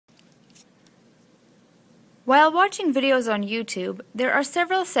While watching videos on YouTube, there are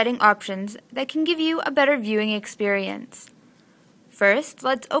several setting options that can give you a better viewing experience. First,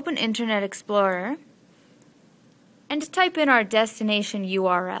 let's open Internet Explorer and type in our destination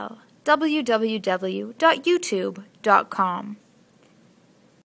URL, www.youtube.com.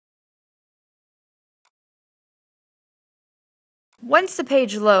 Once the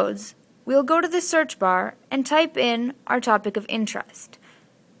page loads, we'll go to the search bar and type in our topic of interest.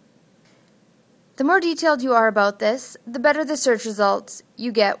 The more detailed you are about this, the better the search results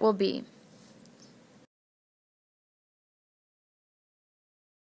you get will be.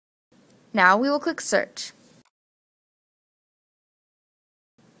 Now we will click Search.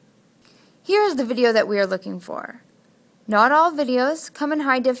 Here is the video that we are looking for. Not all videos come in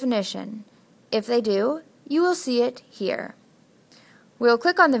high definition. If they do, you will see it here. We will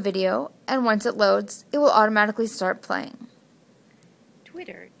click on the video, and once it loads, it will automatically start playing.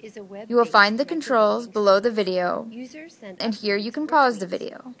 Twitter is a web. You will find the controls below the video, and here you can pause the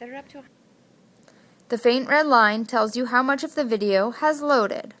video. The faint red line tells you how much of the video has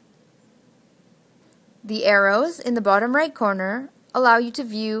loaded. The arrows in the bottom right corner allow you to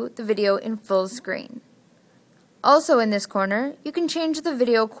view the video in full screen. Also in this corner, you can change the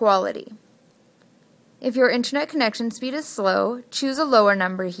video quality. If your internet connection speed is slow, choose a lower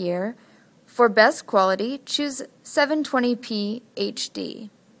number here. For best quality, choose 720p HD.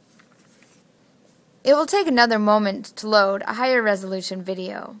 It will take another moment to load a higher resolution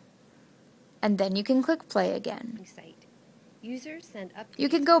video, and then you can click play again. You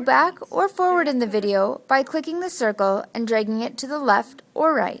can go back or forward in the video by clicking the circle and dragging it to the left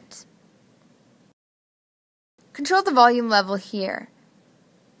or right. Control the volume level here.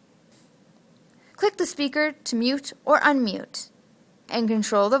 Click the speaker to mute or unmute, and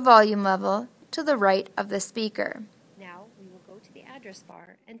control the volume level to the right of the speaker. Now we will go to the address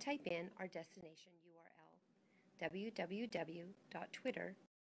bar and type in our destination URL, www.twitter.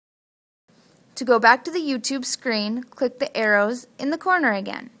 To go back to the YouTube screen, click the arrows in the corner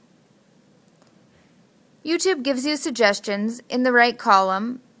again. YouTube gives you suggestions in the right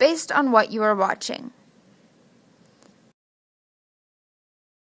column based on what you are watching.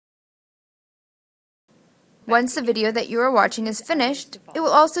 Once the video that you are watching is finished, it will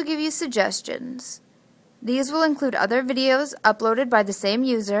also give you suggestions. These will include other videos uploaded by the same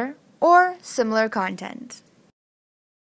user or similar content.